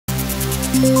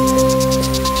The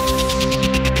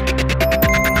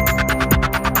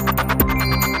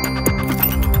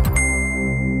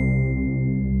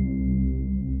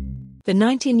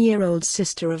 19-year-old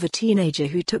sister of a teenager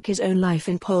who took his own life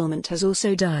in Polmont has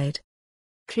also died.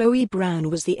 Chloe Brown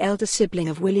was the elder sibling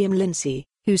of William Lindsay,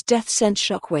 whose death sent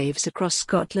shockwaves across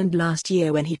Scotland last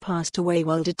year when he passed away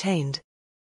while detained.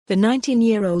 The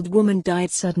 19-year-old woman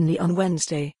died suddenly on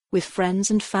Wednesday, with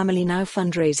friends and family now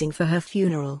fundraising for her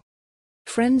funeral.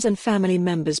 Friends and family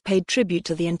members paid tribute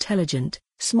to the intelligent,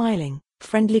 smiling,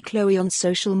 friendly Chloe on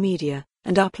social media,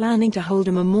 and are planning to hold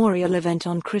a memorial event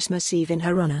on Christmas Eve in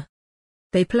her honour.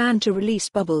 They plan to release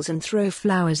bubbles and throw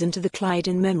flowers into the Clyde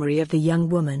in memory of the young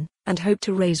woman, and hope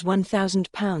to raise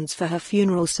 £1,000 for her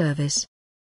funeral service.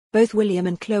 Both William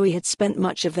and Chloe had spent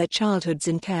much of their childhoods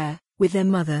in care, with their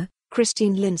mother,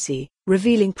 Christine Lindsay,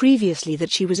 revealing previously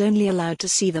that she was only allowed to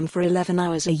see them for 11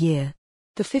 hours a year.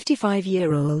 The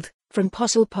 55-year-old, from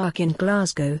Possilpark in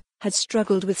Glasgow, had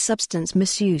struggled with substance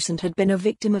misuse and had been a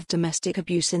victim of domestic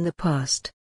abuse in the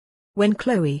past. When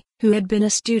Chloe, who had been a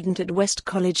student at West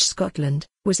College, Scotland,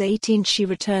 was 18, she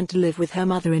returned to live with her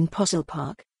mother in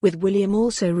Possilpark, with William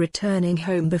also returning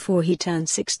home before he turned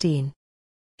 16.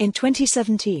 In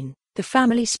 2017, the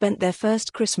family spent their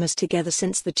first Christmas together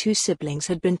since the two siblings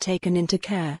had been taken into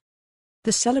care.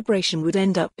 The celebration would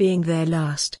end up being their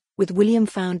last, with William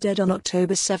found dead on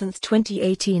October 7,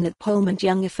 2018 at Polmont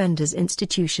Young Offenders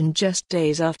Institution just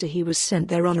days after he was sent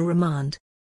there on a remand.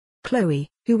 Chloe,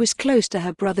 who was close to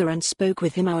her brother and spoke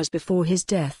with him hours before his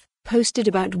death, posted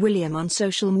about William on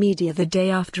social media the day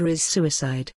after his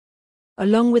suicide.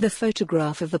 Along with a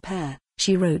photograph of the pair,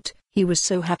 she wrote, "He was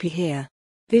so happy here.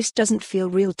 This doesn't feel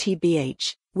real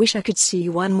tbh, wish I could see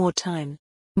you one more time.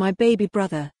 My baby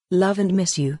brother, love and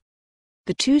miss you."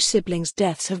 The two siblings'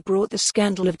 deaths have brought the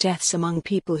scandal of deaths among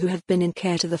people who have been in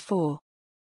care to the fore.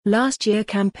 Last year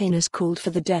campaigners called for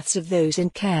the deaths of those in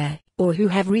care, or who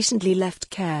have recently left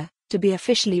care, to be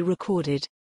officially recorded.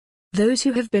 Those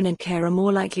who have been in care are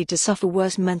more likely to suffer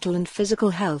worse mental and physical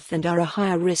health and are a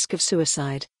higher risk of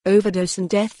suicide, overdose and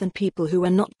death than people who are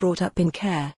not brought up in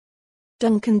care.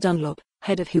 Duncan Dunlop,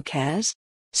 head of Who Cares?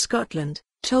 Scotland,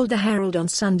 told the Herald on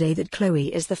Sunday that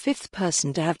Chloe is the fifth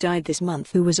person to have died this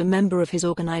month who was a member of his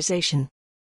organisation.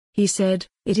 He said,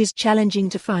 "It is challenging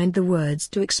to find the words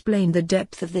to explain the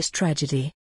depth of this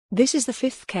tragedy. This is the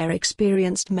fifth care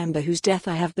experienced member whose death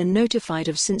I have been notified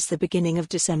of since the beginning of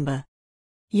December.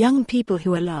 Young people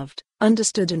who are loved,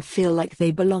 understood and feel like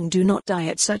they belong do not die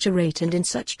at such a rate and in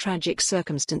such tragic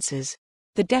circumstances.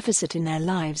 The deficit in their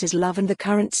lives is love, and the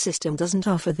current system doesn't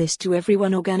offer this to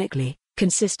everyone organically,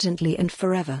 consistently and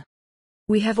forever.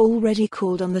 We have already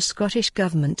called on the Scottish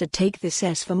Government to take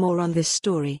this. For more on this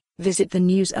story, visit the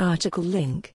news article link.